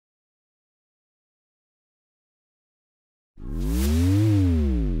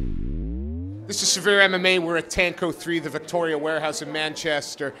This is Severe MMA. We're at Tanko 3, the Victoria Warehouse in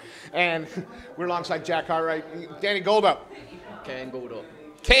Manchester. And we're alongside Jack Cartwright. Danny Goldo. Kane Goldo.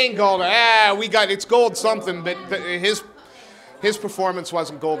 Kane Goldo. It's gold something, but his performance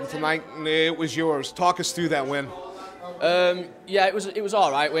wasn't golden tonight. It was yours. Talk us through that win. Yeah, it was all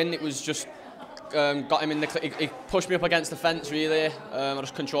right win. It was just got him in the. He pushed me up against the fence really. I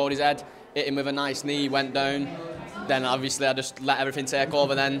just controlled his head, hit him with a nice knee, went down. Then obviously I just let everything take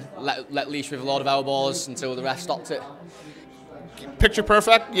over. Then let leash with a load of elbows until the ref stopped it. Picture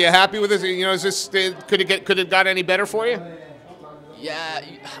perfect. You happy with this? You know, is this could it got any better for you? Yeah,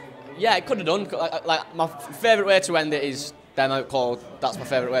 it could have done. Like my favourite way to end it is them out cold. That's my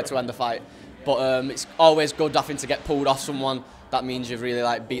favourite way to end the fight. But it's always good having to get pulled off someone. That means you've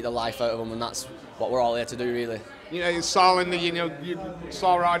really beat the life out of them, and that's what we're all here to do, really. You know, Saul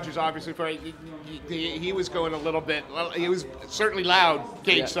Rogers, obviously, he was going a little bit. He was certainly loud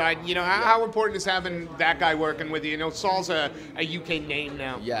cage side. You know, how important is having that guy working with you? You know, Saul's a UK name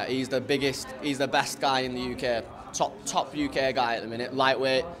now. Yeah, he's the biggest. He's the best guy in the UK. Top UK guy at the minute.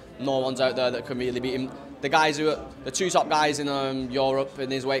 Lightweight. No one's out there that can really beat him. The two top guys in Europe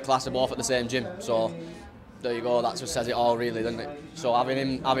in his weight class are both at the same gym. So there you go. That just says it all, really, doesn't it? So having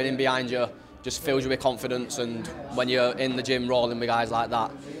him behind you just fills you with confidence, and when you're in the gym rolling with guys like that,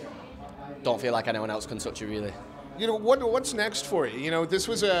 don't feel like anyone else can touch you, really. You know, what's next for you? You know, this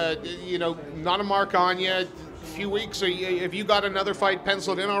was not a mark on you. A few weeks. Have you got another fight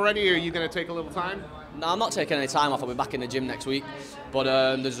penciled in already, or are you going to take a little time? No, I'm not taking any time off. I'll be back in the gym next week. But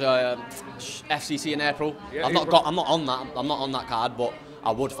there's FCC in April. Yeah, I'm not on that. I'm not on that card, but I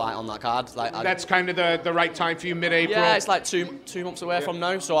would fight on that card. That's kind of the right time for you, mid-April. Yeah, it's like two months away from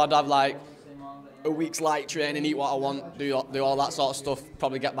now, so I'd have like a week's light training, eat what I want, do all that sort of stuff.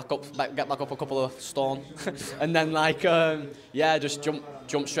 Probably get back up a couple of stone, and then just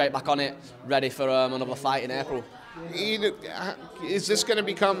jump straight back on it, ready for another fight in April. Is this going to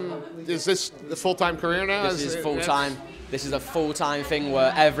become? Is this the full-time career now? This is full-time. This is a full-time thing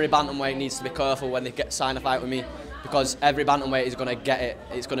where every bantamweight needs to be careful when they sign a fight with me, because every bantamweight is going to get it.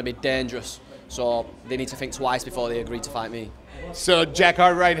 It's going to be dangerous. So they need to think twice before they agree to fight me. So Jack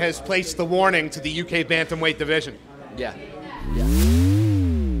Cartwright has placed the warning to the UK bantamweight division. Yeah.